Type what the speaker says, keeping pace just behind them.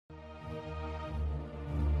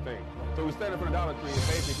thing. So we stand up for the Dollar Tree and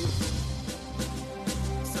basically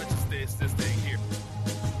such as this thing here.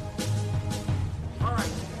 All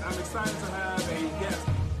right, I'm excited to have a guest.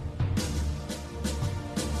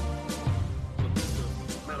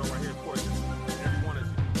 This metal right here, of course, everyone is.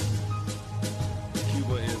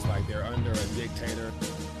 Cuba is like they're under a dictator.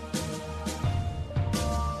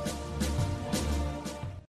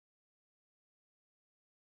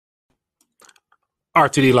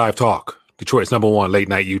 RTD Live Talk, Detroit's #1 late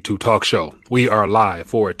night YouTube talk show. We are live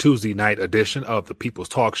for a Tuesday night edition of the People's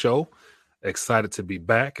Talk Show. Excited to be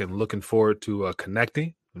back and looking forward to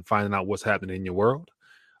connecting and finding out what's happening in your world.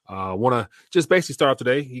 Want to just basically start off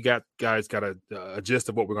today. You guys got a gist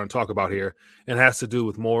of what we're going to talk about here, and it has to do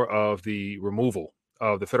with more of the removal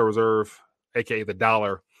of the Federal Reserve, aka the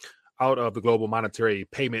dollar, out of the global monetary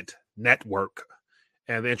payment network,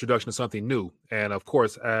 and the introduction of something new. And of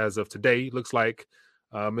course, as of today, looks like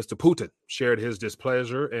Mr. Putin shared his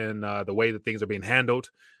displeasure in the way that things are being handled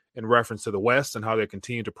in reference to the West and how they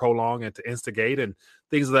continue to prolong and to instigate and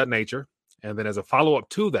things of that nature. And then as a follow-up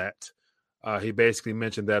to that, he basically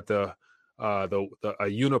mentioned that a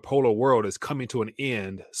unipolar world is coming to an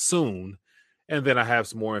end soon. And then I have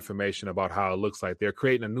some more information about how it looks like they're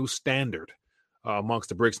creating a new standard amongst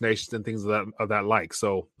the BRICS nations and things of that like.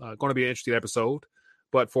 So going to be an interesting episode.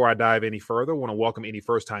 But before I dive any further, I want to welcome any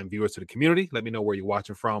first-time viewers to the community. Let me know where you're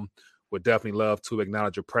watching from. Would definitely love to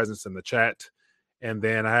acknowledge your presence in the chat. And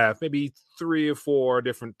then I have maybe 3 or 4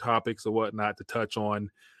 different topics or whatnot to touch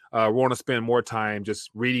on. We want to spend more time just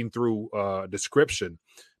reading through a description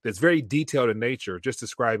that's very detailed in nature, just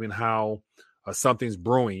describing how something's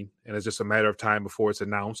brewing, and it's just a matter of time before it's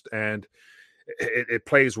announced. And it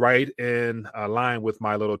plays right in line with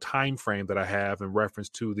my little time frame that I have in reference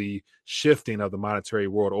to the shifting of the monetary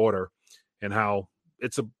world order, and how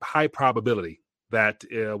it's a high probability that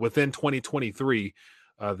within 2023,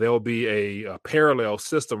 there'll be a parallel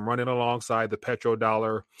system running alongside the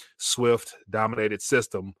petrodollar SWIFT dominated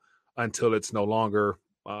system until it's no longer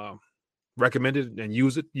recommended and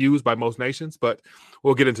used by most nations. But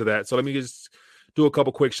we'll get into that. So let me just do a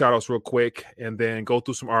couple quick shout outs real quick and then go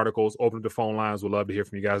through some articles, open up the phone lines. We'd love to hear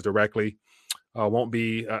from you guys directly. Won't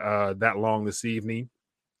be that long this evening,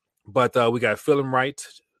 but we got Feeling Right.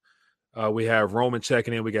 We have Roman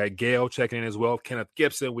checking in. We got Gail checking in as well. Kenneth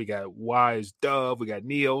Gibson. We got Wise Dove. We got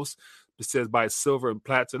Neos. It says by Silver and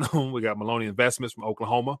Platinum. We got Maloney Investments from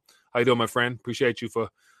Oklahoma. How you doing, my friend? Appreciate you for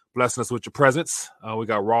blessing us with your presence. We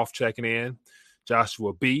got Rolf checking in.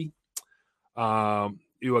 Joshua B.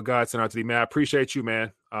 You are God sent out to thee, man. I appreciate you,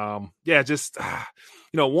 man. Just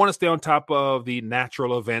want to stay on top of the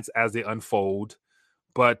natural events as they unfold,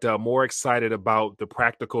 but more excited about the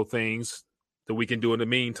practical things that we can do in the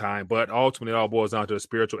meantime. But ultimately, it all boils down to the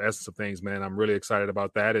spiritual essence of things, man. I'm really excited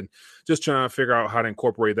about that, and just trying to figure out how to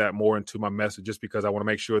incorporate that more into my message, just because I want to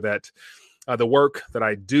make sure that the work that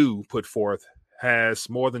I do put forth has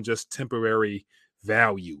more than just temporary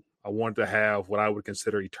value. I want to have what I would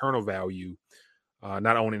consider eternal value,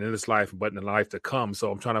 not only in this life, but in the life to come.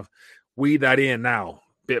 So I'm trying to weed that in now,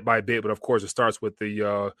 bit by bit. But of course, it starts with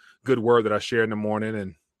the good word that I share in the morning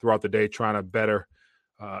and throughout the day, trying to better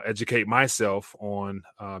educate myself on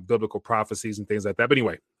biblical prophecies and things like that. But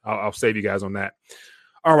anyway, I'll save you guys on that.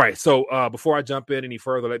 All right. So before I jump in any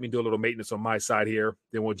further, let me do a little maintenance on my side here.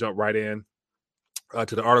 Then we'll jump right in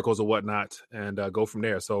to the articles or whatnot and go from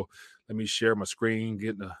there. So let me share my screen,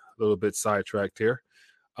 getting a little bit sidetracked here.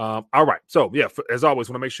 All right. So, yeah, as always,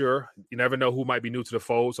 want to make sure you never know who might be new to the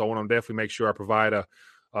fold. So I want to definitely make sure I provide a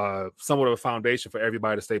somewhat of a foundation for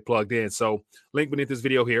everybody to stay plugged in. So link beneath this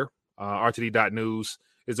video here, rtd.news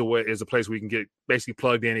is a place where you can get basically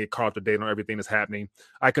plugged in and get caught up to date on everything that's happening.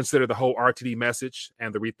 I consider the whole RTD message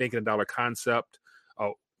and the rethinking the dollar concept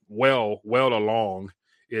well along.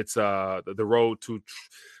 It's the road to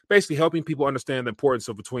basically helping people understand the importance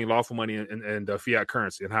of between lawful money and fiat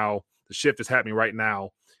currency, and how the shift is happening right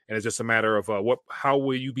now. And it's just a matter of how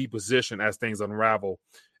will you be positioned as things unravel.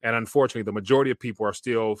 And unfortunately, the majority of people are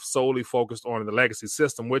still solely focused on the legacy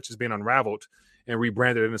system, which is being unraveled and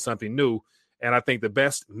rebranded into something new. And I think the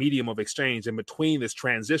best medium of exchange in between this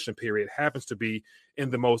transition period happens to be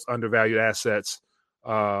in the most undervalued assets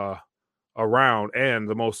around, and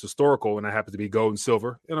the most historical, and that happens to be gold and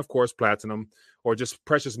silver, and of course platinum, or just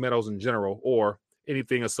precious metals in general, or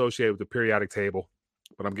anything associated with the periodic table.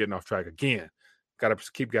 But I'm getting off track again.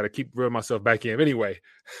 Gotta keep reeling myself back in. Anyway,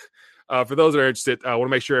 for those that are interested, I want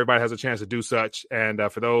to make sure everybody has a chance to do such. And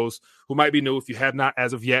for those who might be new, if you have not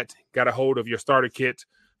as of yet got a hold of your starter kit,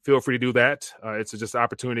 feel free to do that. It's just an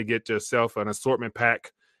opportunity to get yourself an assortment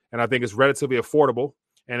pack, and I think it's relatively affordable.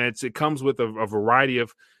 And it comes with a variety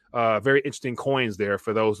of very interesting coins there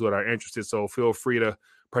for those who are interested. So feel free to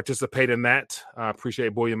participate in that. I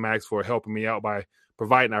appreciate Bullion Max for helping me out by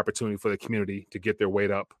providing opportunity for the community to get their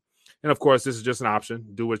weight up. And of course, this is just an option.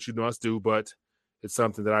 Do what you must do, but it's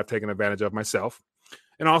something that I've taken advantage of myself.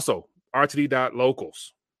 And also,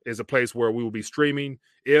 RTD.locals is a place where we will be streaming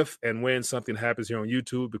if and when something happens here on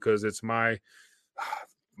YouTube, because it's my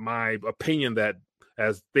opinion that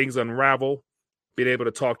as things unravel, being able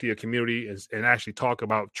to talk to your community and actually talk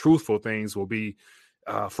about truthful things will be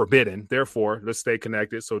forbidden. Therefore, let's stay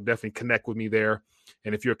connected. So definitely connect with me there.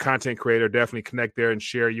 And if you're a content creator, definitely connect there and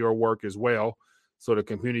share your work as well, so the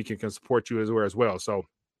community can support you as well. So,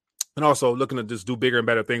 and also looking to just do bigger and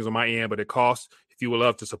better things on my end, but it costs. If you would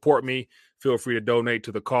love to support me, feel free to donate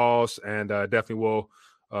to the cause, and definitely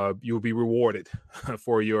you will be rewarded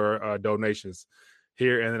for your donations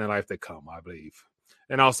here and in the life that come, I believe.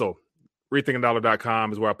 And also,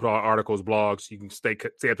 rethinkingdollar.com is where I put all articles, blogs. You can stay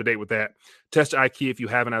up to date with that. Test your IQ if you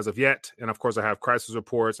haven't as of yet. And of course, I have crisis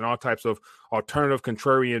reports and all types of alternative,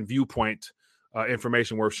 contrarian viewpoint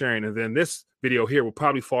information worth sharing. And then this video here will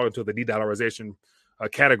probably fall into the de-dollarization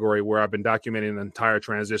category, where I've been documenting the entire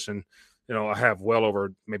transition. I have well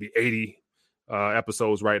over maybe 80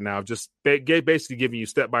 episodes right now, just basically giving you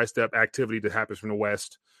step-by-step activity that happens from the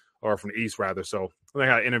West, or from the East rather. So I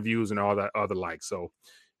got interviews and all that other like. So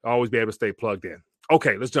always be able to stay plugged in.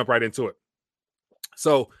 Okay, let's jump right into it.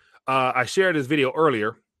 So I shared this video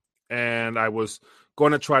earlier, and I was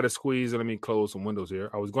going to try to squeeze, let me close some windows here.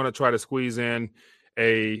 I was going to try to squeeze in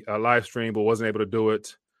a live stream, but wasn't able to do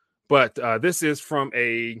it. But this is from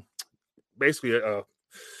basically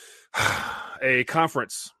a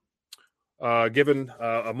conference given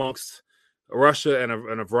amongst Russia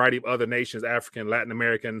and a variety of other nations, African, Latin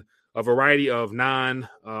American, a variety of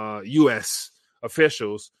non-U.S.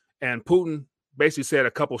 officials. And Putin basically said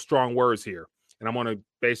a couple strong words here. And I'm going to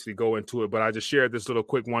basically go into it, but I just shared this little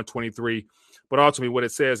quick 123. But ultimately what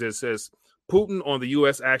it says Putin on the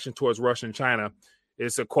U.S. action towards Russia and China.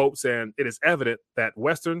 It's a quote saying, "It is evident that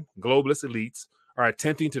Western globalist elites are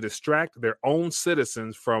attempting to distract their own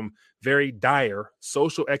citizens from very dire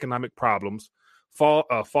social economic problems,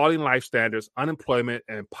 falling life standards, unemployment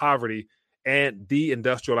and poverty, and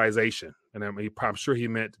deindustrialization." And I'm sure he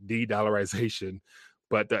meant de-dollarization,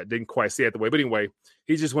 but didn't quite say it the way. But anyway,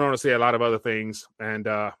 he just went on to say a lot of other things, and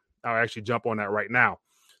I'll actually jump on that right now.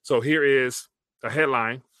 So here is a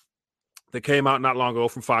headline that came out not long ago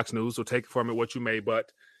from Fox News, so take it from it what you may, but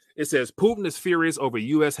it says, "Putin is furious over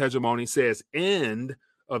U.S. hegemony, says end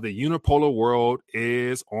of the unipolar world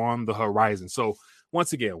is on the horizon." So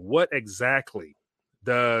once again, what exactly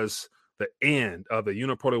does the end of the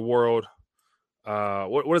unipolar world,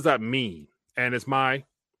 what does that mean? And it's my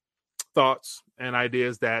thoughts and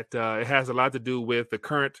ideas that it has a lot to do with the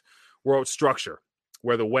current world structure,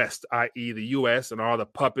 where the West, i.e. the U.S. and all the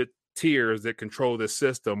puppeteers that control this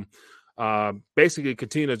system, basically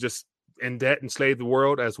continue to just enslave the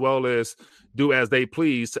world, as well as do as they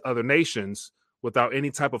please to other nations without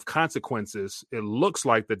any type of consequences. It looks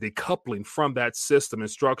like the decoupling from that system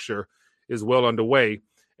and structure is well underway.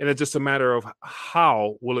 And it's just a matter of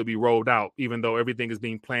how will it be rolled out, even though everything is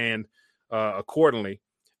being planned accordingly.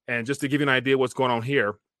 And just to give you an idea what's going on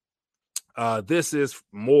here, this is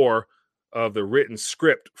more of the written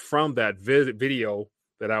script from that video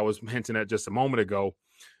that I was hinting at just a moment ago.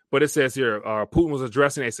 But it says here, Putin was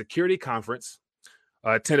addressing a security conference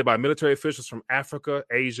attended by military officials from Africa,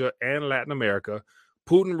 Asia, and Latin America.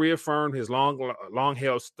 Putin reaffirmed his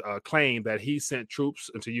long-held claim that he sent troops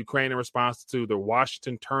into Ukraine in response to the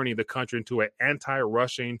Washington turning the country into an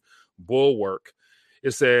anti-Russian bulwark.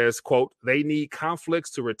 It says, quote, "They need conflicts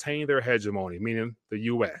to retain their hegemony," meaning the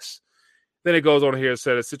U.S. Then it goes on here and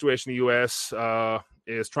said the situation in the U.S.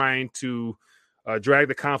 Is trying to drag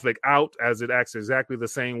the conflict out, as it acts exactly the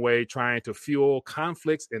same way, trying to fuel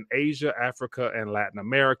conflicts in Asia, Africa, and Latin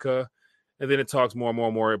America. And then it talks more and more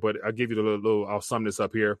and more, but I'll give you the little I'll sum this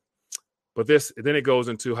up here. But then it goes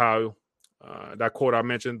into how that quote I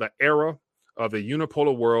mentioned, "The era of the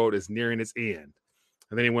unipolar world is nearing its end."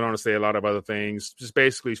 And then he went on to say a lot of other things, just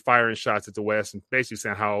basically firing shots at the West and basically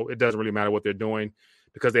saying how it doesn't really matter what they're doing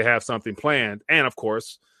because they have something planned. And of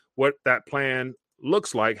course, what that plan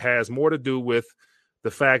looks like has more to do with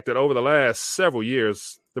the fact that over the last several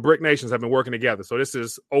years, the BRIC nations have been working together. So this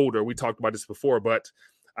is older. We talked about this before, but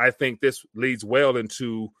I think this leads well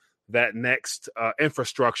into that next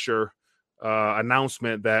infrastructure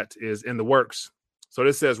announcement that is in the works. So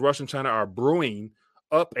this says Russia and China are brewing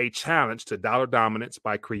up a challenge to dollar dominance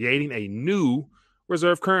by creating a new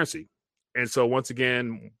reserve currency. And so once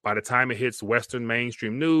again, by the time it hits Western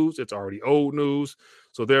mainstream news, it's already old news.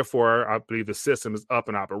 So therefore, I believe the system is up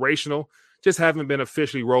and operational, just haven't been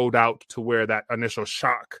officially rolled out to where that initial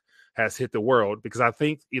shock has hit the world, because I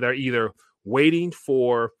think either waiting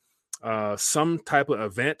for some type of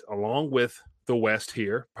event along with the West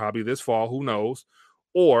here, probably this fall, who knows,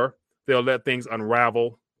 or they'll let things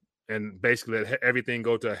unravel and basically let everything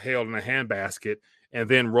go to hell in a handbasket and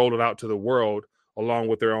then roll it out to the world along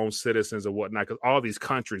with their own citizens and whatnot. Because all these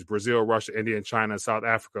countries, Brazil, Russia, India, and China, and South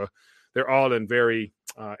Africa, they're all in very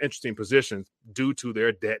interesting positions due to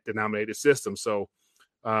their debt-denominated system. So,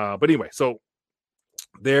 but anyway, so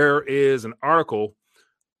there is an article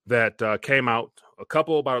that came out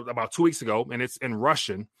about 2 weeks ago, and it's in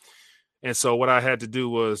Russian. And so what I had to do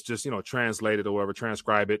was just, translate it or whatever,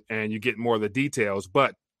 transcribe it, and you get more of the details.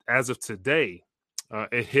 But as of today,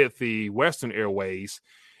 it hit the Western airways.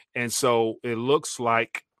 And so it looks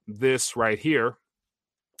like this right here.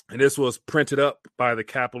 And this was printed up by the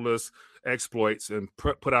capitalist exploits and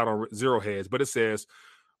put out on Zero Heads. But it says,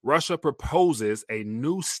 Russia proposes a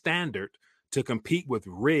new standard to compete with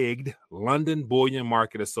rigged London Bullion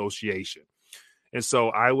Market Association. And so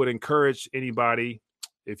I would encourage anybody,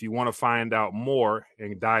 if you want to find out more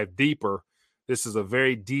and dive deeper, this is a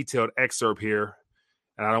very detailed excerpt here.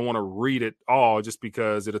 And I don't want to read it all just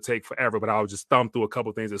because it'll take forever, but I'll just thumb through a couple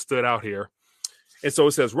of things that stood out here. And so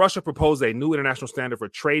it says, Russia proposed a new international standard for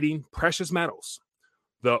trading precious metals,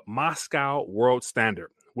 the Moscow World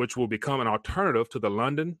Standard, which will become an alternative to the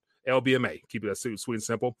London LBMA, keep it sweet and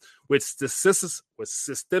simple, which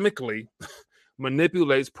systemically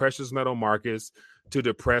manipulates precious metal markets to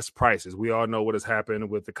depress prices. We all know what has happened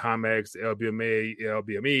with the COMEX, the LBMA,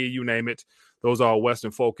 LBME, you name it. Those all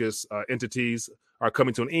Western-focused entities are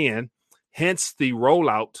coming to an end. Hence the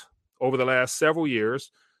rollout over the last several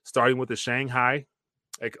years, starting with the Shanghai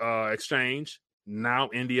exchange.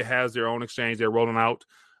 Now India has their own exchange they're rolling out.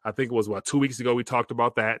 I think it was 2 weeks ago we talked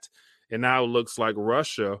about that. And now it looks like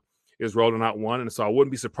Russia is rolling out one. And so I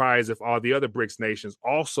wouldn't be surprised if all the other BRICS nations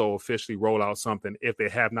also officially roll out something, if they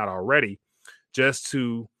have not already, just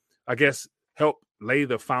to, I guess, help lay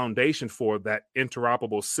the foundation for that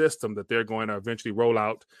interoperable system that they're going to eventually roll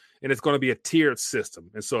out. And it's going to be a tiered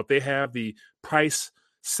system. And so if they have the price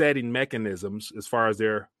setting mechanisms as far as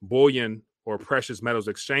their bullion or precious metals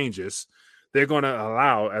exchanges, they're going to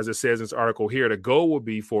allow, as it says in this article here, the goal will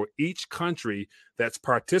be for each country that's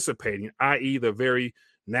participating, i.e. the very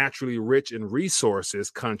naturally rich in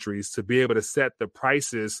resources countries, to be able to set the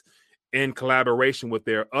prices in collaboration with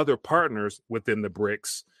their other partners within the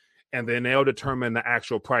BRICS. And then they'll determine the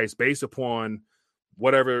actual price based upon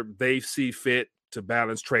whatever they see fit to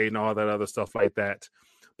balance trade and all that other stuff like that.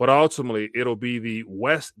 But ultimately, it'll be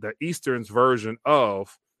the Eastern's version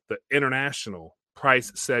of the international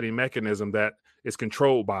price setting mechanism that is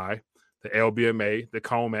controlled by the LBMA, the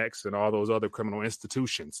COMEX, and all those other criminal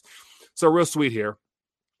institutions. So real sweet here.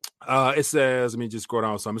 It says, let me just go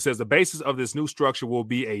down some. It says the basis of this new structure will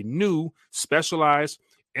be a new specialized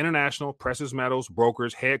international precious metals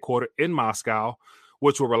brokers headquartered in Moscow,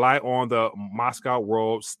 which will rely on the Moscow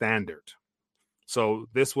World Standard. So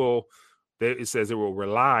it says it will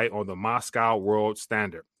rely on the Moscow World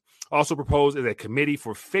Standard. Also proposed is a committee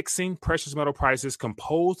for fixing precious metal prices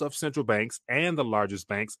composed of central banks and the largest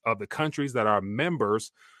banks of the countries that are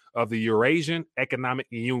members of the Eurasian Economic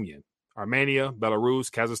Union, Armenia, Belarus,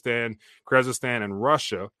 Kazakhstan, and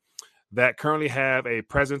Russia, that currently have a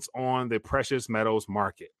presence on the precious metals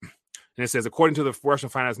market. And it says, according to the Russian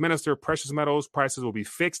finance minister, precious metals prices will be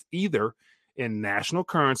fixed either in national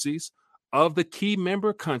currencies of the key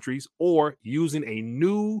member countries or using a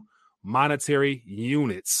new monetary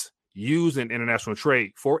units used in international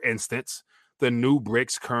trade. For instance, the new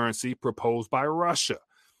BRICS currency proposed by Russia.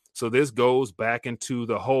 So this goes back into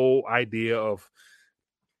the whole idea of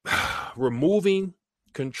removing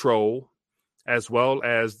control, as well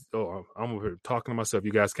as, I'm over here talking to myself.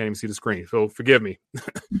 You guys can't even see the screen, so forgive me.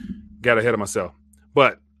 Got ahead of myself.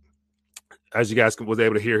 But as you guys was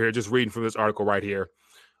able to hear here, just reading from this article right here,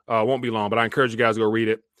 won't be long, but I encourage you guys to go read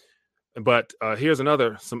it. But here's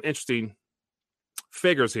some interesting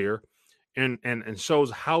figures here, and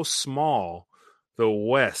shows how small the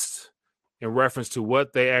West, in reference to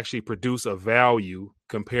what they actually produce of value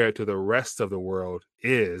compared to the rest of the world,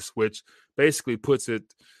 is, which basically puts it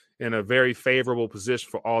in a very favorable position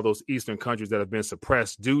for all those Eastern countries that have been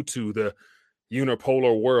suppressed due to the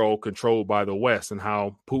unipolar world controlled by the West, and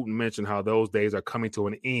how Putin mentioned how those days are coming to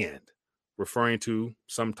an end, referring to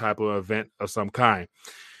some type of event of some kind.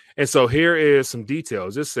 And so here is some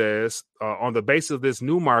details. It says, on the basis of this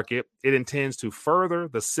new market, it intends to further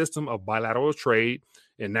the system of bilateral trade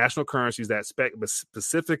in national currencies that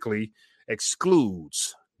specifically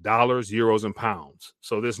excludes dollars, euros, and pounds.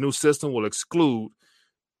 So this new system will exclude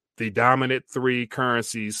the dominant three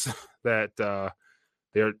currencies that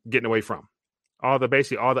they're getting away from. All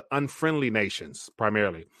the unfriendly nations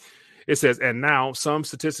primarily. It says, and now some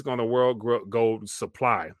statistics on the world gold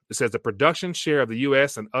supply. It says the production share of the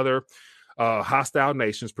U.S. and other hostile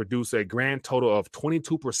nations produce a grand total of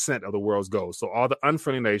 22% of the world's gold. So all the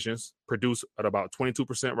unfriendly nations produce at about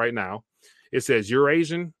 22% right now. It says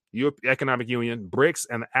Eurasian, Europe Economic Union, BRICS,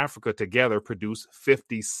 and Africa together produce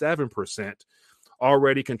 57%.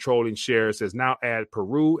 Already controlling shares says now add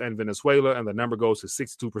Peru and Venezuela, and the number goes to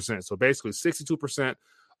 62%. So basically 62%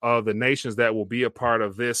 of the nations that will be a part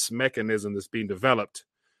of this mechanism that's being developed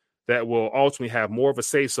that will ultimately have more of a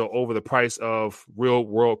say-so over the price of real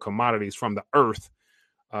world commodities from the earth.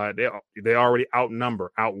 They already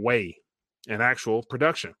outweigh in actual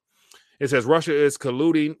production. It says Russia is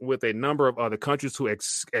colluding with a number of other countries to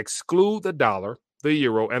exclude the dollar, the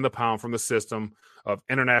euro, and the pound from the system of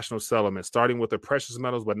international settlement, starting with the precious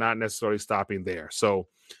metals, but not necessarily stopping there. So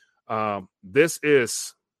this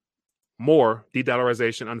is more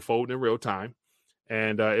de-dollarization unfolding in real time,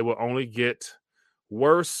 and it will only get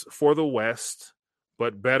worse for the West,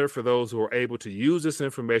 but better for those who are able to use this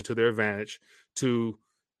information to their advantage to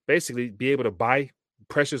basically be able to buy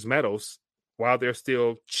precious metals while they're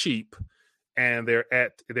still cheap, and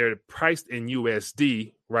they're priced in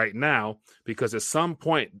USD right now, because at some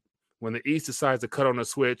point when the East decides to cut on a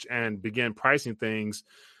switch and begin pricing things,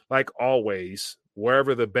 like always,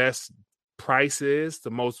 wherever the best price is, the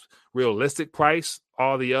most realistic price,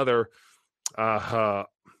 all the other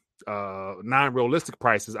non-realistic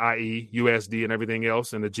prices, i.e. USD and everything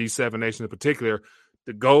else, and the G7 nations in particular,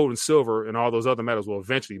 the gold and silver and all those other metals will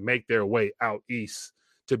eventually make their way out east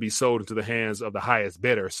to be sold into the hands of the highest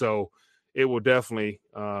bidder. So it will definitely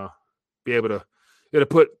be able to it'll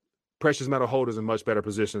put precious metal holders in much better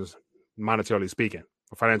positions, monetarily speaking,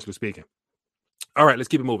 or financially speaking. All right, let's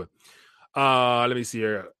keep it moving. Let me see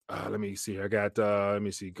here. I got,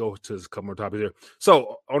 go to a couple more topics here.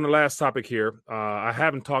 So on the last topic here, I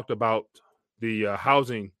haven't talked about the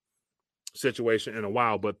housing situation in a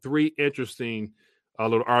while, but three interesting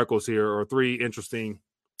little articles here, or three interesting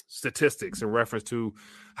statistics in reference to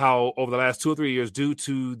how over the last 2 or 3 years, due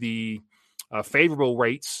to the favorable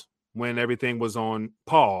rates when everything was on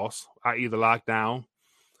pause, i.e. the lockdown,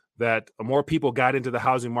 that more people got into the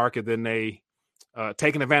housing market than they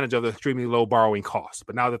taking advantage of the extremely low borrowing costs.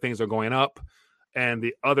 But now that things are going up and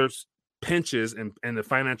the other pinches in the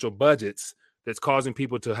financial budgets, that's causing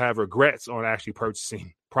people to have regrets on actually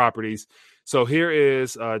purchasing properties. So here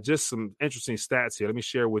is just some interesting stats here. Let me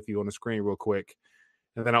share with you on the screen real quick,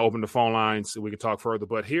 and then I'll open the phone lines so we can talk further.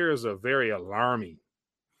 But here's a very alarming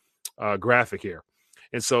graphic here.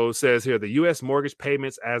 And so it says here, the U.S. mortgage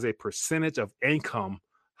payments as a percentage of income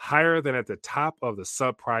higher than at the top of the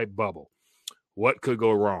subprime bubble. What could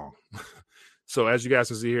go wrong? So as you guys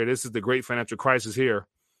can see here, this is the great financial crisis here.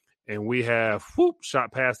 And we have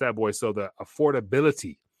shot past that boy. So the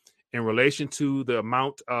affordability in relation to the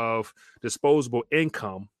amount of disposable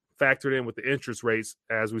income factored in with the interest rates,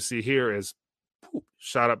 as we see here, is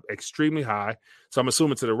shot up extremely high. So I'm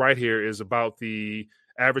assuming to the right here is about the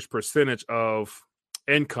average percentage of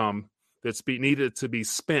income that's needed to be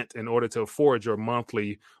spent in order to afford your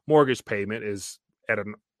monthly mortgage payment is at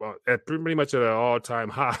pretty much at an all-time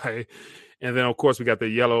high. And then, of course, we got the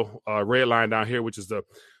yellow red line down here, which is the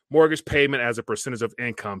mortgage payment as a percentage of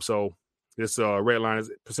income. So this red line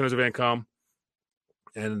is percentage of income,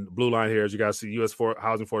 and blue line here, as you guys see, U.S.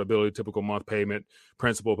 housing affordability, typical month payment,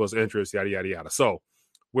 principal plus interest, yada, yada, yada. So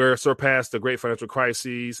we're surpassed the great financial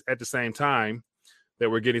crises at the same time that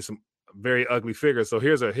we're getting some very ugly figures. So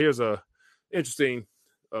here's a interesting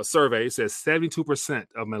survey. It says 72%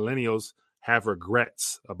 of millennials have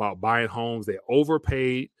regrets about buying homes they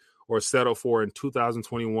overpaid or settled for in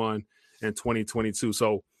 2021 and 2022.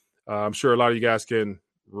 So I'm sure a lot of you guys can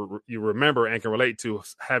you remember and can relate to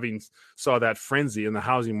having saw that frenzy in the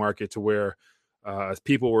housing market, to where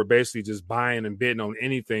people were basically just buying and bidding on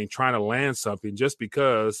anything, trying to land something, just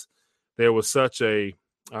because there was such a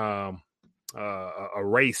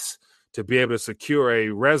race to be able to secure a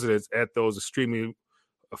residence at those extremely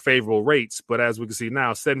favorable rates. But as we can see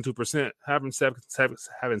now, 72%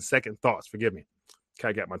 having second thoughts. Forgive me.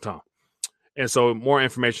 I got my tongue. And so more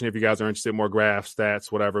information if you guys are interested, more graphs,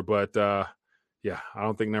 stats, whatever. But yeah, I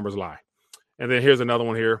don't think numbers lie. And then here's another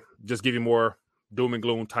one here. Just give you more doom and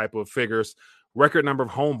gloom type of figures. Record number of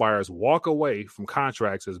home buyers walk away from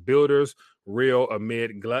contracts as builders reel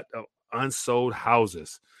amid glut of unsold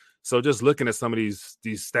houses. So just looking at some of these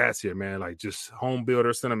stats here, man, like just home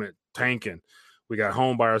builder sentiment tanking. We got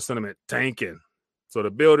home buyer sentiment tanking. So the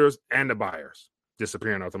builders and the buyers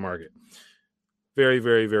disappearing off the market. Very,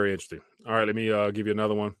 very, very interesting. All right, let me give you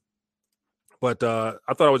another one. But I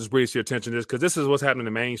thought I would just bring to your attention this because this is what's happening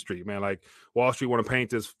in Main Street, man. Like Wall Street want to paint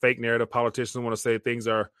this fake narrative. Politicians want to say things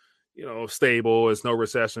are, stable. It's no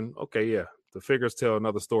recession. Okay, yeah. The figures tell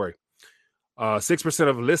another story. 6%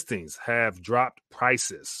 of listings have dropped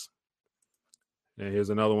prices. And here's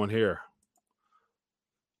another one here.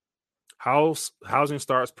 Housing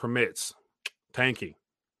starts permits tanking.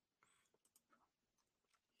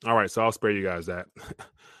 All right, so I'll spare you guys that.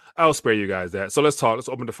 So let's talk. Let's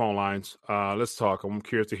open the phone lines. Let's talk. I'm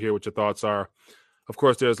curious to hear what your thoughts are. Of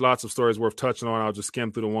course, there's lots of stories worth touching on. I'll just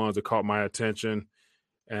skim through the ones that caught my attention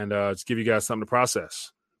and just give you guys something to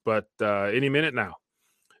process. But any minute now,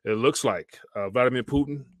 it looks like Vladimir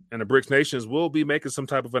Putin and the BRICS nations will be making some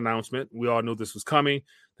type of announcement. We all knew this was coming.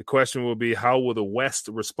 The question will be, how will the West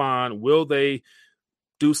respond? Will they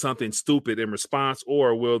do something stupid in response,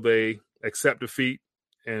 or will they accept defeat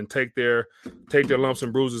and take their lumps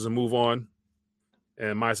and bruises and move on?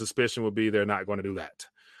 And my suspicion would be they're not going to do that.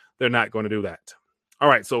 They're not going to do that. All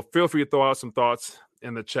right, so feel free to throw out some thoughts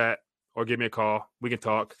in the chat or give me a call. We can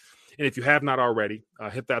talk. And if you have not already,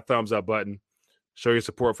 hit that thumbs up button. Show your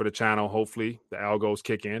support for the channel. Hopefully the algos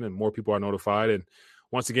kick in and more people are notified. And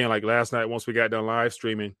once again, like last night, once we got done live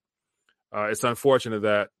streaming, it's unfortunate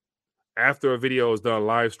that after a video is done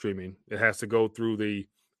live streaming, it has to go through the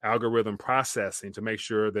algorithm processing to make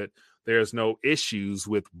sure that there's no issues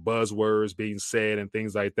with buzzwords being said and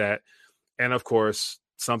things like that. And of course,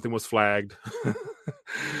 something was flagged.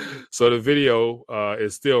 So the video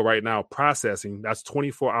is still right now processing. That's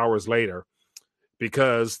 24 hours later,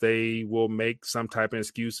 because they will make some type of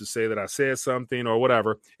excuse to say that I said something or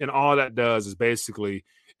whatever. And all that does is basically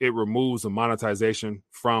it removes the monetization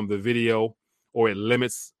from the video, or it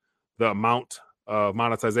limits the amount of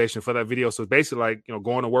monetization for that video. So it's basically like,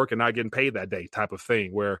 going to work and not getting paid that day type of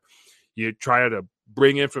thing, where you try to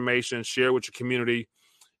bring information, share with your community.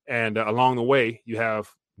 And along the way, you have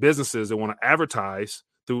businesses that want to advertise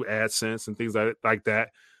through AdSense and things like that.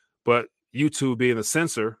 But YouTube being the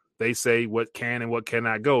censor, they say what can and what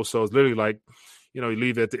cannot go. So it's literally like, you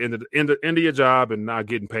leave it at the end of your job and not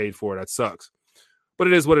getting paid for it. That sucks. But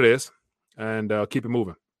it is what it is. And keep it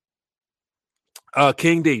moving.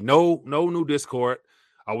 King D, no new Discord.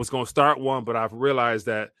 I was going to start one, but I've realized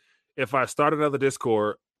that if I start another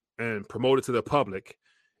Discord and promote it to the public,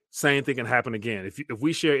 same thing can happen again. If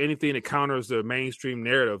we share anything that counters the mainstream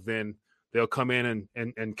narrative, then they'll come in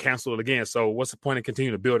and cancel it again. So what's the point of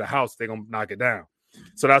continuing to build a house? They're going to knock it down.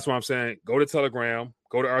 So that's what I'm saying. Go to Telegram,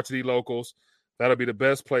 go to RTD Locals. That'll be the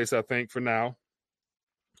best place, I think, for now,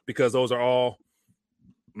 because those are all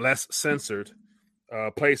less censored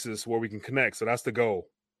places where we can connect. So that's the goal.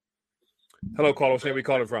 Hello, Carlos. Where are we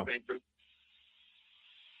calling from?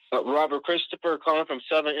 Robert Christopher calling from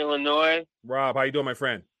Southern Illinois. Rob, how you doing, my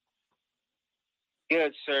friend?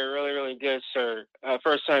 Good, sir. Really, really good, sir.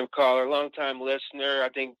 First-time caller, long-time listener. I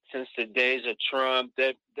think since the days of Trump,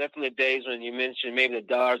 definitely the days when you mentioned maybe the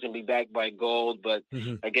dollar's going to be backed by gold, but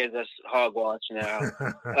I guess that's hogwash now.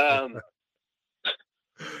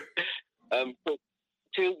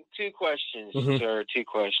 Two questions, sir. Two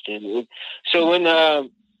questions. So when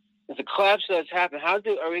the collapse does happen,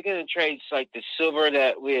 are we going to trade like the silver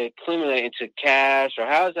that we accumulate into cash, or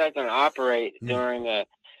how is that going to operate during a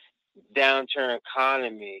downturn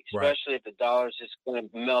economy, especially if the dollar's just going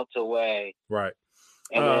to melt away? Right.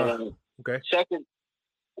 And then, okay.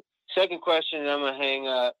 Second question, I'm gonna hang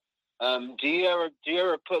up. Do you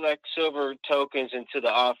ever put like silver tokens into the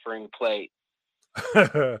offering plate?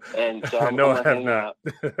 And so no, I have not.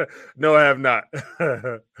 No, I have not.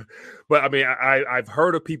 But I mean, I've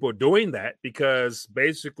heard of people doing that, because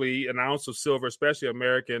basically an ounce of silver, especially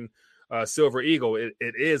American Silver Eagle, it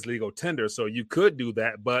is legal tender. So you could do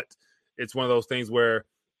that, but it's one of those things where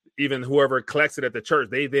even whoever collects it at the church,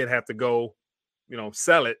 they then have to go,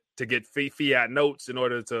 sell it to get fiat notes in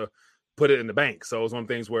order to put it in the bank. So it's one of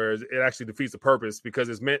the things where it actually defeats the purpose, because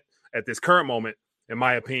it's meant at this current moment, in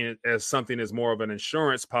my opinion, as something that's more of an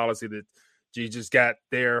insurance policy that you just got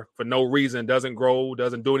there for no reason, doesn't grow,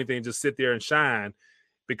 doesn't do anything, just sit there and shine.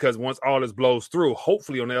 Because once all this blows through,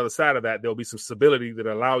 hopefully on the other side of that, there'll be some stability that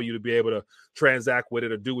allow you to be able to transact with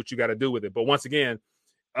it or do what you got to do with it. But once again,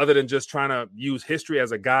 other than just trying to use history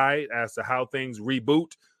as a guide as to how things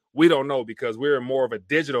reboot, we don't know, because we're in more of a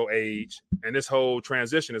digital age, and this whole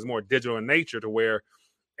transition is more digital in nature, to where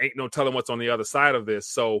ain't no telling what's on the other side of this.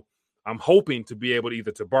 So I'm hoping to be able to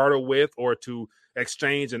either to barter with or to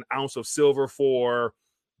exchange an ounce of silver for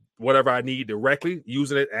whatever I need directly,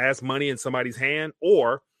 using it as money in somebody's hand,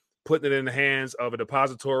 or putting it in the hands of a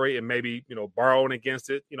depository and maybe, borrowing against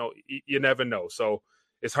it. You never know. So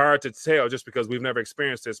it's hard to tell just because we've never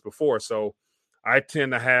experienced this before. So I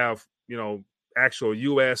tend to have, actual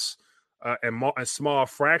U.S. And small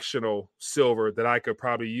fractional silver that I could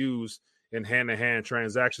probably use in hand-to-hand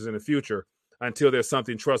transactions in the future until there's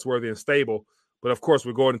something trustworthy and stable. But of course,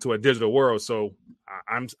 we're going into a digital world, so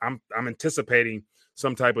I'm anticipating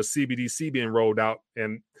some type of CBDC being rolled out,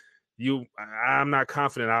 and I'm not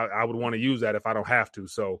confident I would want to use that if I don't have to.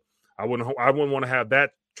 So I wouldn't want to have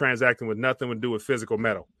that transacting with nothing to do with physical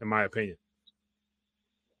metal, in my opinion.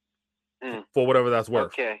 For whatever that's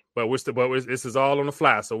worth. Okay. But this is all on the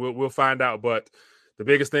fly, so we'll find out. But the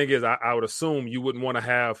biggest thing is I would assume you wouldn't want to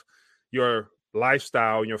have your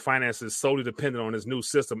lifestyle and your finances solely dependent on this new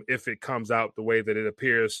system if it comes out the way that it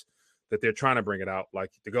appears that they're trying to bring it out.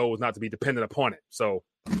 Like, the goal is not to be dependent upon it. So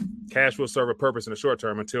cash will serve a purpose in the short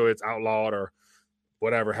term until it's outlawed or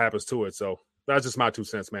whatever happens to it. So that's just my 2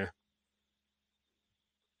 cents, man.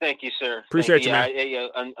 Thank you, sir. Appreciate you, man.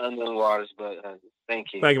 Unknown waters, but thank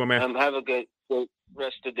you. Thank you, my man. Have a good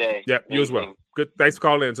rest of the day. Yep, you as well. Good. Thanks for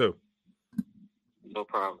calling in, too. No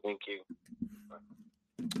problem. Thank you.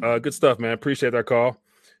 Good stuff, man. Appreciate that call.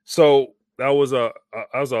 So that was a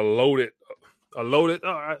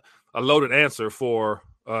loaded answer for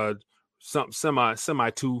some semi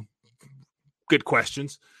 2 good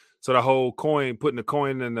questions. So the whole putting the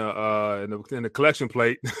coin in the collection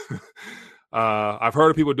plate. I've heard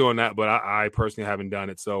of people doing that, but I personally haven't done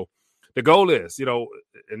it. So the goal is,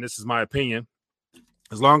 and this is my opinion,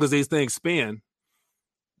 as long as these things spin,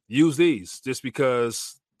 use these, just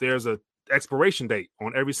because there's a expiration date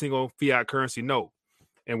on every single fiat currency note.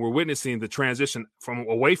 And we're witnessing the transition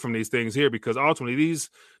away from these things here, because ultimately these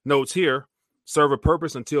notes here serve a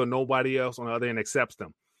purpose until nobody else on the other end accepts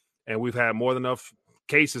them. And we've had more than enough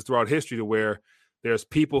cases throughout history to where there's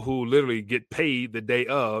people who literally get paid the day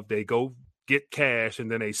of, they go get cash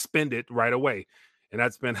and then they spend it right away. And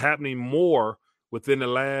that's been happening more within the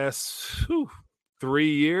last 3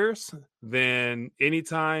 years than any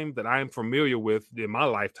time that I'm familiar with in my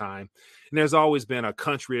lifetime. And there's always been a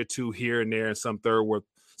country or two here and there in some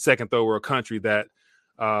second, third world country that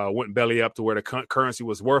went belly up to where the currency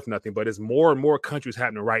was worth nothing. But it's more and more countries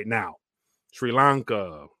happening right now. Sri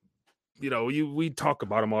Lanka, we talk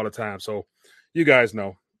about them all the time. So you guys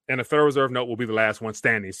know. And the Federal Reserve note will be the last one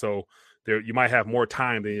standing. So you might have more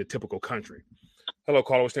time than your typical country. Hello,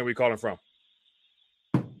 caller. Where are you calling from?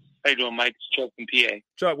 How you doing, Mike? It's Chuck from PA.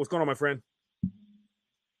 Chuck, what's going on, my friend?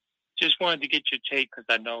 Just wanted to get your take, because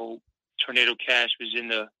I know Tornado Cash was in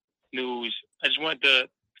the news. I just wanted to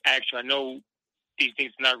ask you, I know these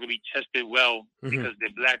things are not really tested well because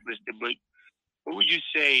they're blacklisted, but what would you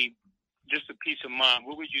say, just a peace of mind,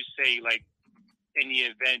 what would you say, like, in the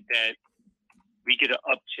event that we get an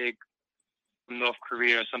uptick from North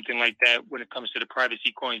Korea or something like that when it comes to the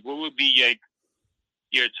privacy coins? What would be like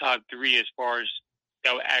your top 3 as far as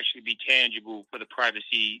that would actually be tangible for the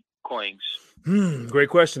privacy coins? Great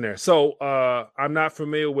question there. So I'm not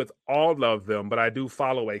familiar with all of them, but I do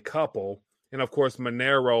follow a couple. And of course,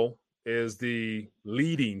 Monero is the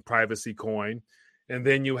leading privacy coin. And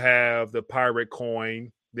then you have the Pirate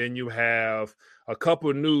coin. Then you have a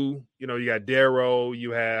couple new, you got Darrow.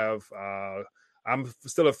 You have, I'm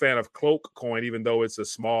still a fan of Cloak coin, even though it's a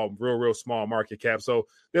small, real small market cap. So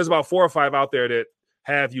there's about 4 or 5 out there that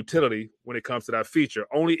have utility when it comes to that feature.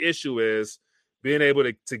 Only issue is being able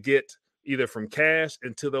to get either from cash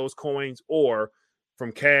into those coins or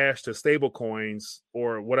from cash to stable coins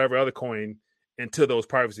or whatever other coin into those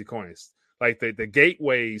privacy coins. Like the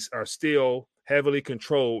gateways are still heavily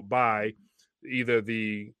controlled by either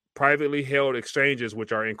the privately held exchanges,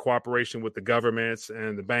 which are in cooperation with the governments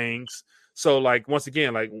and the banks. So like, once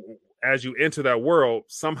again, like as you enter that world,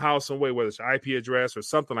 somehow, some way, whether it's your IP address or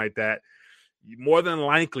something like that, more than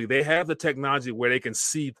likely they have the technology where they can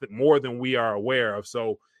see more than we are aware of.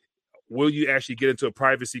 So will you actually get into a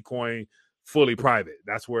privacy coin fully private?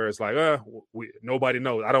 That's where it's like, nobody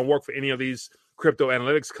knows. I don't work for any of these crypto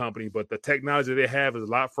analytics companies, but the technology they have is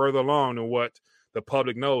a lot further along than what the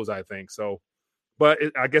public knows, I think. So, but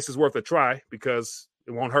I guess it's worth a try because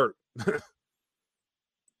it won't hurt.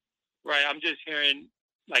 Right. I'm just hearing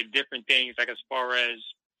like different things, like as far as,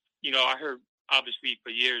 I heard obviously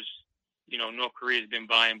for years, North Korea has been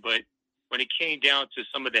buying, but when it came down to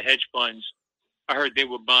some of the hedge funds, I heard they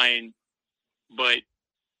were buying, but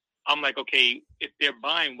I'm like, okay, if they're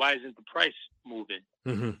buying, why isn't the price moving?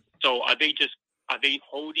 Mm-hmm. So are they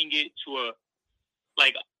holding it to a,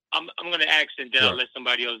 like, I'm going to ask and then I'll let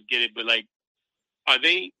somebody else get it. But like, are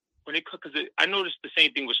they, because I noticed the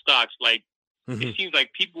same thing with stocks, like it seems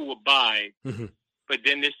like people will buy, but but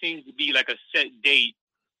then there seems to be like a set date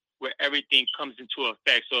where everything comes into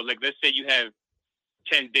effect. So, like, let's say you have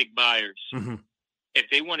 10 big buyers. Mm-hmm. If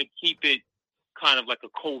they want to keep it kind of like a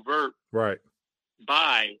covert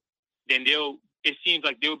buy, then it seems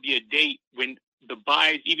like there'll be a date when the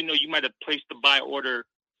buys, even though you might have placed the buy order,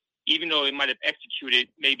 even though it might have executed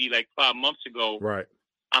maybe like 5 months ago, right?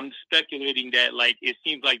 I'm speculating that, like, it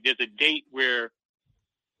seems like there's a date where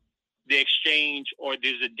the exchange, or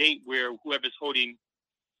there's a date where whoever's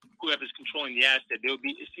controlling the asset,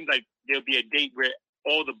 it seems like there'll be a date where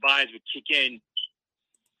all the buys would kick in,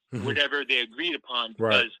 whatever they agreed upon.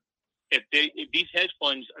 Because if these hedge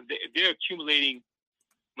funds, if they're accumulating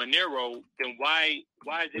Monero, then why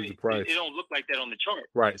is it don't look like that on the chart?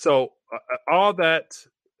 Right. So all that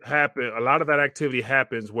happened, a lot of that activity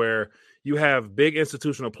happens where you have big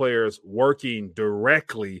institutional players working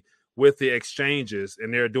directly with the exchanges,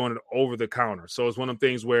 and they're doing it over the counter. So it's one of the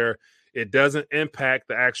things where it doesn't impact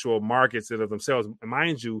the actual markets of themselves. And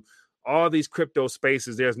mind you, all these crypto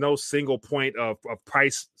spaces, there's no single point of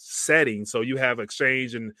price setting. So you have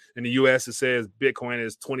exchange in the US, it says Bitcoin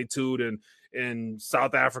is 22, and in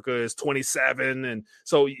South Africa is 27. And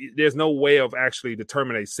so there's no way of actually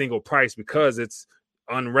determining a single price because it's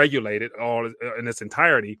unregulated all in its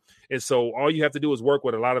entirety. And so all you have to do is work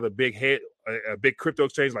with a lot of the big crypto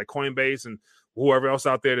exchanges like Coinbase and whoever else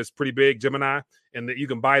out there that's pretty big, Gemini, and that you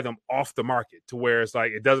can buy them off the market to where it's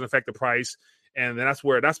like it doesn't affect the price. And then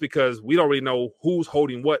that's because we don't really know who's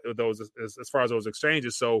holding what of those as far as those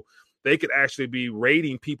exchanges. So they could actually be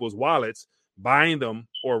raiding people's wallets, buying them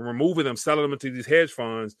or removing them, selling them into these hedge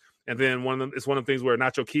funds. And then it's one of the things where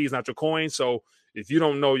not your keys, not your coins. So if you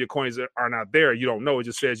don't know your coins are not there, you don't know. It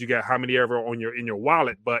just says you got how many ever in your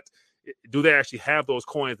wallet. But do they actually have those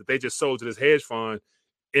coins that they just sold to this hedge fund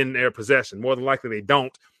in their possession? More than likely they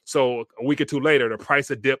don't. So a week or two later, the price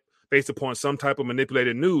will dip based upon some type of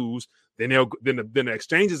manipulated news. Then the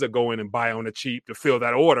exchanges will go in and buy on the cheap to fill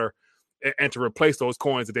that order and to replace those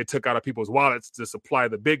coins that they took out of people's wallets to supply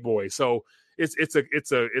the big boys. So it's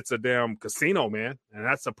a damn casino, man, and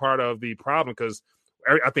that's a part of the problem because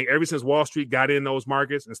I think ever since Wall Street got in those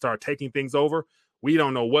markets and started taking things over, we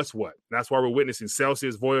don't know what's what. That's why we're witnessing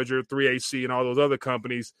Celsius, Voyager, 3HC, and all those other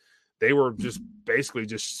companies. They were just basically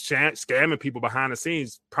just scamming people behind the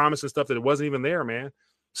scenes, promising stuff that it wasn't even there, man.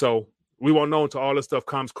 So we won't know until all this stuff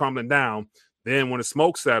comes crumbling down. Then when the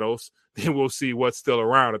smoke settles, then we'll see what's still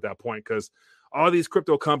around at that point. Because all these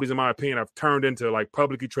crypto companies, in my opinion, have turned into like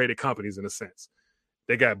publicly traded companies in a sense.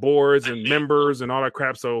 They got boards and members and all that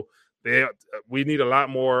crap. So we need a lot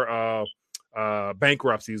more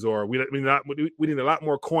bankruptcies, or we need a lot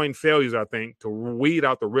more coin failures, I think, to weed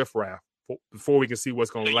out the riffraff before we can see what's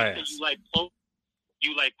going to last.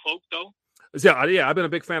 You like Cloak though? Yeah, I've been a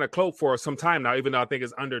big fan of Cloak for some time now, even though I think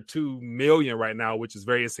it's under 2 million right now, which is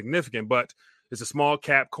very insignificant, but it's a small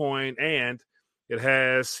cap coin and it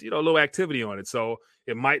has, a little activity on it. So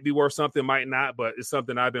it might be worth something, might not, but it's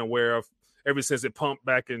something I've been aware of ever since it pumped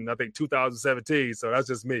back in, I think, 2017. So that's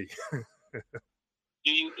just me.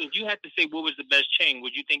 If you had to say what was the best chain,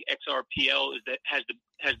 would you think XRPL has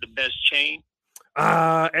the best chain?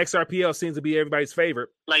 XRPL seems to be everybody's favorite.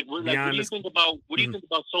 What do you think about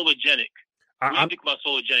Solargenic? What do you think about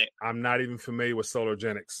Solargenic? I'm not even familiar with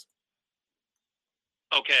Solargenics.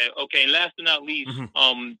 Okay. And last but not least,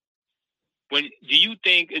 when do you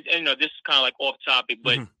think? This is kind of like off topic,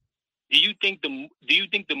 but do you think the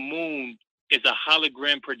moon is a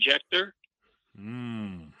hologram projector?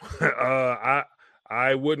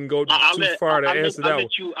 I wouldn't go too far to answer that.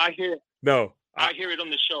 I hear it on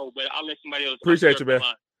the show, but I'll let somebody else. Appreciate you, man.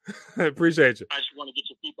 Appreciate you. I just want to get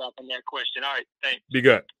your feedback on that question. All right, thanks. Be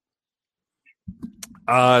good.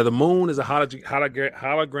 The moon is a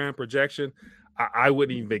hologram projection. I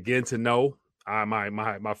wouldn't even begin to know.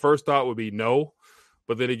 My first thought would be no,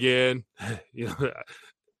 but then again,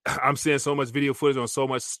 I'm seeing so much video footage on so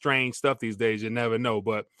much strange stuff these days. You never know.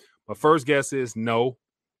 But my first guess is no,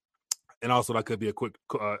 and also that could be a quick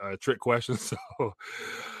trick question. So.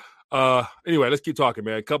 Anyway, let's keep talking,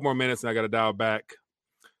 man. A couple more minutes and I got to dial back.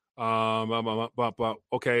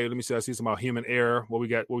 Okay, let me see. I see some about human error. What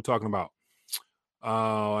we talking about?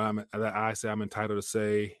 I say I'm entitled to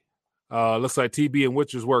say. Looks like TB and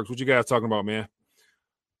Witcher's works. What you guys talking about, man?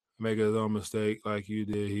 Make a little mistake like you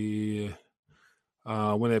did.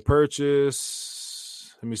 When they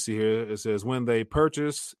purchase, let me see here. It says when they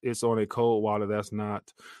purchase, it's on a cold wallet.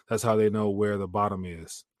 That's how they know where the bottom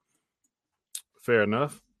is. Fair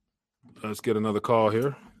enough. Let's get another call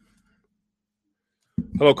here.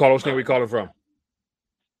 Hello, caller. Which name are we calling from?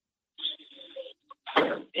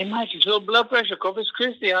 Hey, Mike, it's low blood pressure. Corpus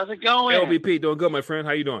Christi. How's it going? LBP, doing good, my friend.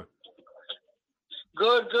 How you doing?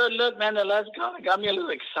 Good. Look, man, the last call got me a little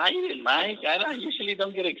excited, Mike. I usually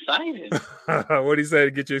don't get excited. What do you say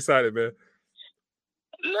to get you excited, man?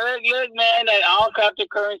 Look, man, that all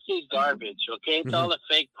cryptocurrency is garbage, okay? It's all a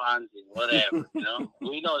fake Ponzi, whatever,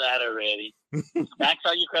 We know that already. Max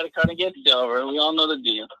out your credit card and get silver. We all know the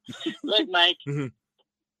deal. Look, Mike, the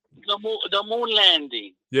moon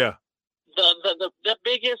landing. Yeah. The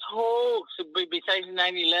biggest hoax besides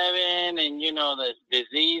 9/11 and, the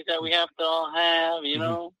disease that we have to all have,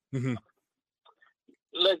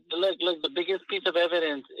 Look, the biggest piece of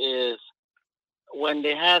evidence is when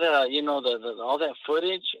they had all that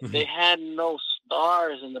footage, they had no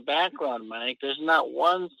stars in the background, Mike. There's not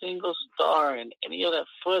one single star in any of that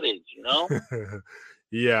footage,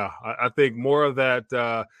 Yeah, I think more of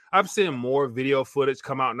that. I'm seeing more video footage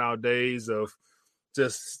come out nowadays of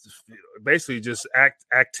just basically just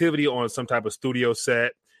activity on some type of studio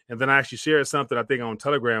set. And then I actually shared something, I think, on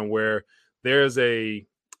Telegram where there's a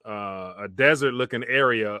desert looking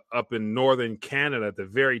area up in northern Canada at the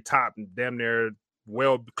very top, damn near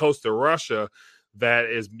close to Russia, that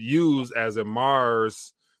is used as a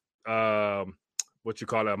Mars, a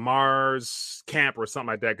Mars camp or something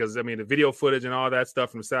like that. Because I mean, the video footage and all that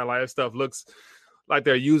stuff from satellite stuff looks like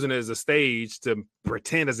they're using it as a stage to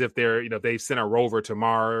pretend as if they're, they've sent a rover to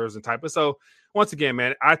Mars and type of. So once again,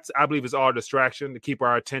 man, I believe it's all a distraction to keep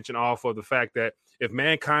our attention off of the fact that if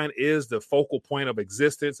mankind is the focal point of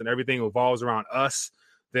existence and everything revolves around us,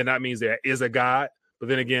 then that means there is a God. But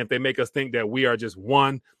then again, if they make us think that we are just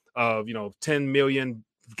one of, 10 million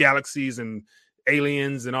galaxies and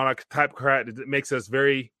aliens and all that type of crap, it makes us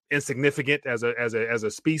very insignificant as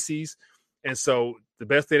a species. And so the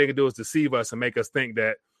best thing they can do is deceive us and make us think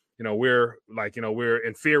that, we're we're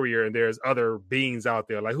inferior and there's other beings out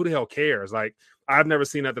there. Like, who the hell cares? Like, I've never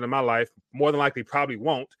seen nothing in my life. More than likely probably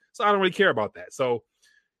won't. So I don't really care about that. So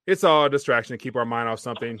it's all a distraction to keep our mind off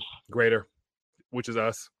something greater, which is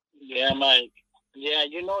us. Yeah, Mike. Yeah,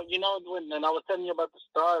 when I was telling you about the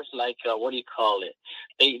stars, like what do you call it?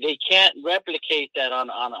 They can't replicate that on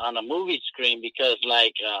a movie screen because,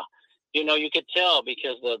 like, you could tell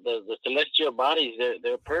because the celestial bodies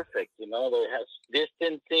they're perfect. They have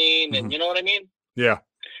distancing, and you know what I mean. Yeah.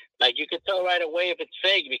 Like, you could tell right away if it's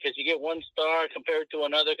fake because you get one star compared to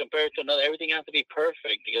another. Everything has to be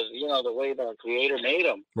perfect because, the way the creator made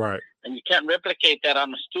them. Right. And you can't replicate that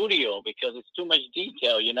on the studio because it's too much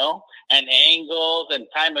detail, and angles and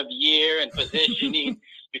time of year and positioning.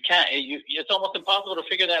 You can't, it's almost impossible to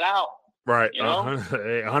figure that out. Right.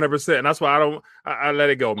 100%. And that's why I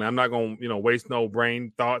let it go, man. I'm not going to, waste no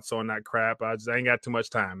brain thoughts on that crap. I ain't got too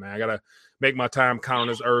much time, man. I got to make my time count on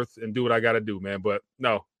this earth and do what I got to do, man. But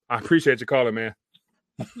no. I appreciate you calling, man.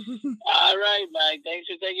 All right, Mike. Thanks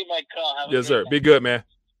for taking my call. Yes, sir. Be good, man.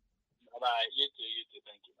 Bye-bye. You too.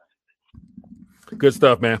 Thank you, man. Good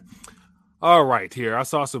stuff, man. All right, here. I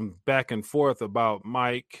saw some back and forth about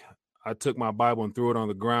Mike. I took my Bible and threw it on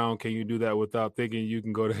the ground. Can you do that without thinking you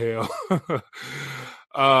can go to hell?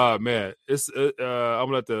 Man, it's I'll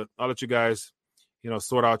let you guys,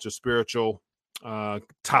 sort out your spiritual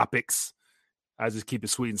topics. I just keep it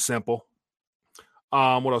sweet and simple.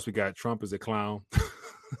 What else we got? Trump is a clown.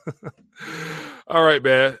 All right,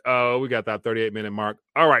 man. We got that 38-minute mark.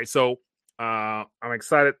 All right, so I'm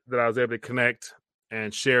excited that I was able to connect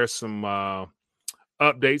and share some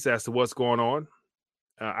updates as to what's going on.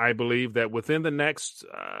 I believe that within the next,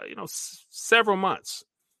 several months,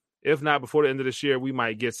 if not before the end of this year, we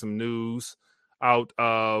might get some news out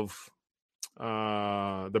of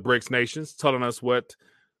the BRICS nations telling us what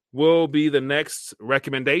will be the next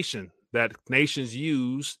recommendation that nations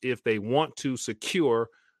use if they want to secure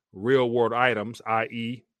real world items,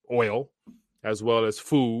 i.e. oil, as well as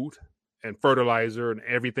food and fertilizer and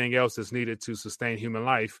everything else that's needed to sustain human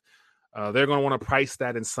life. They're going to want to price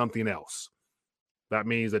that in something else. That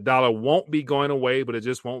means the dollar won't be going away, but it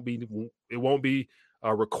won't be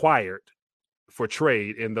required for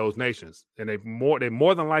trade in those nations. And they more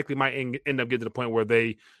than likely might end up getting to the point where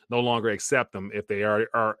they no longer accept them if they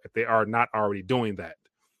are not already doing that,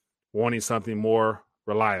 wanting something more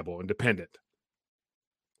reliable and dependent.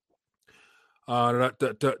 What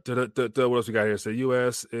else we got here? So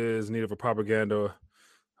U.S. is needed for propaganda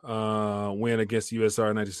win against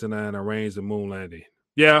USSR in 1969, arranged the moon landing.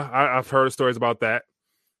 Yeah, I've heard stories about that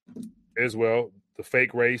as well. The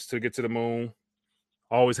fake race to get to the moon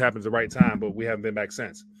always happens at the right time, but we haven't been back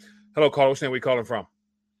since. Hello, caller. Which name are we calling from?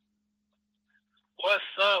 What's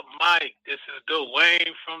up, Mike? This is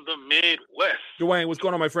Dwayne from the Midwest. Dwayne, what's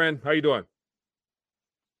going on, my friend? How you doing?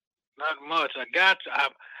 Not much. I got you.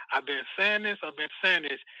 I've been saying this.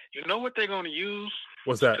 You know what they're going to use?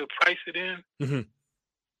 What's that? To price it in? Mm-hmm.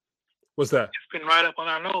 What's that? It's been right up on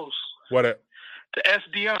our nose. What? The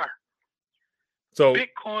SDR. So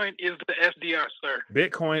Bitcoin is the SDR, sir.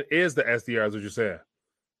 Bitcoin is the SDR, is what you're saying.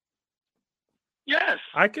 Yes.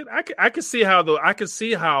 I can see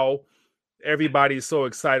how everybody's so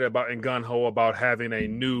excited about and gung ho about having a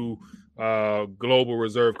new global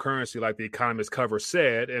reserve currency, like the Economist cover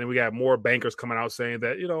said, and we got more bankers coming out saying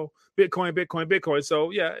that Bitcoin.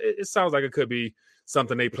 So yeah, it sounds like it could be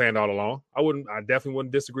something they planned all along. I definitely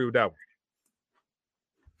wouldn't disagree with that one.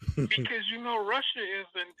 Because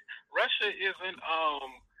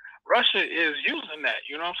Russia is using that.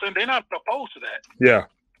 You know what I'm saying? They're not opposed to that. Yeah.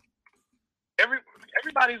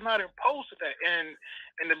 Everybody's not opposed to that. And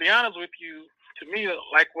to be honest with you, to me,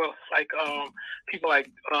 people like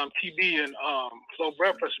TB and Flo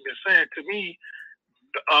Breakfast have been saying to me,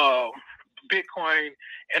 Bitcoin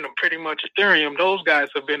and pretty much Ethereum, those guys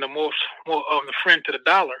have been the more the friend to the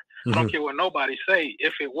dollar. I don't care what nobody say.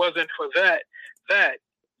 If it wasn't for that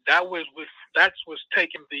was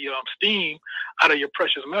taking the steam out of your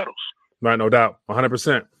precious metals. Right, no doubt,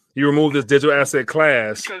 100%. You remove this digital asset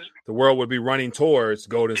class, the world would be running towards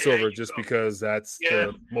gold and silver just because that's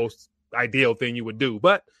the most ideal thing you would do.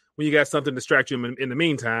 But when you got something to distract you in the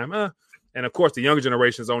meantime, and of course the younger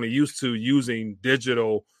generation is only used to using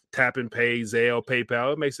digital tap and pay, Zelle,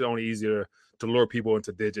 PayPal. It makes it only easier to lure people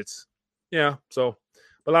into digits. Yeah, so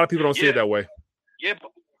a lot of people don't see it that way.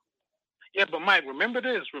 Yeah, but Mike, remember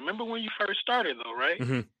this. Remember when you first started, though, right?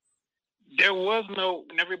 Mm-hmm. There was no,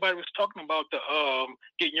 and everybody was talking about the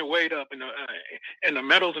getting your weight up and the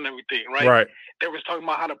metals and everything, right? Right. They was talking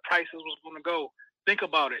about how the prices was going to go. Think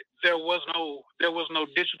about it. There was no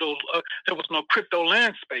digital. There was no crypto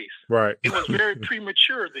land space. Right. It was very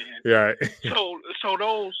premature then. Yeah. So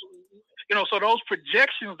those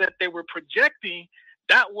projections that they were projecting,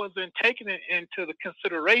 that wasn't taking into the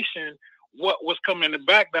consideration what was coming in the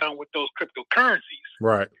background with those cryptocurrencies.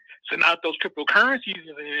 Right. So now those cryptocurrencies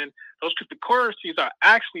are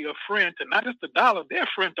actually a friend to not just the dollar, they're a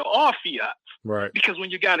friend to all fiat. Right. Because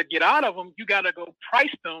when you got to get out of them, you got to go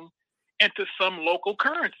price them into some local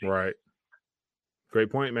currency. Right. Great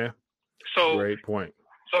point, man. Great point.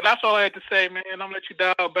 So that's all I had to say, man. I'm going to let you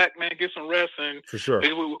dial back, man. Get some rest. And for sure.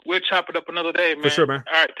 We'll chop it up another day, man. For sure, man.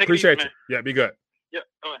 All right. Appreciate it easy, you. Yeah, be good. Yeah.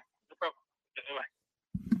 All right. No problem. Yeah, bye.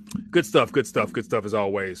 Good stuff as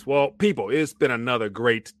always. Well, people, it's been another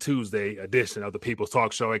great Tuesday edition of the People's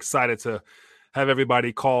Talk Show. Excited to have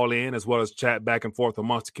everybody call in as well as chat back and forth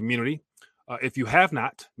amongst the community. If you have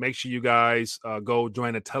not, make sure you guys go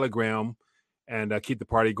join the Telegram and keep the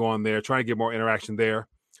party going there, trying to get more interaction there.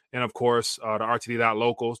 And, of course, the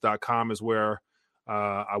rtd.locals.com is where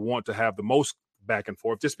I want to have the most back and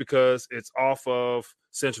forth just because it's off of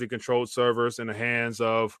centrally controlled servers in the hands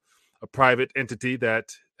of a private entity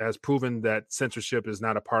that has proven that censorship is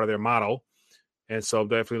not a part of their model. And so I'm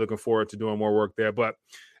definitely looking forward to doing more work there. But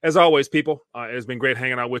as always, people, it's been great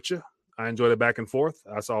hanging out with you. I enjoy the back and forth.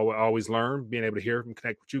 That's all I always learn, being able to hear and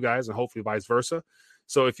connect with you guys and hopefully vice versa.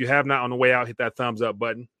 So if you have not on the way out, hit that thumbs up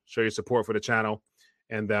button, show your support for the channel.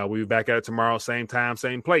 And we'll be back at it tomorrow, same time,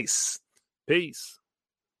 same place. Peace.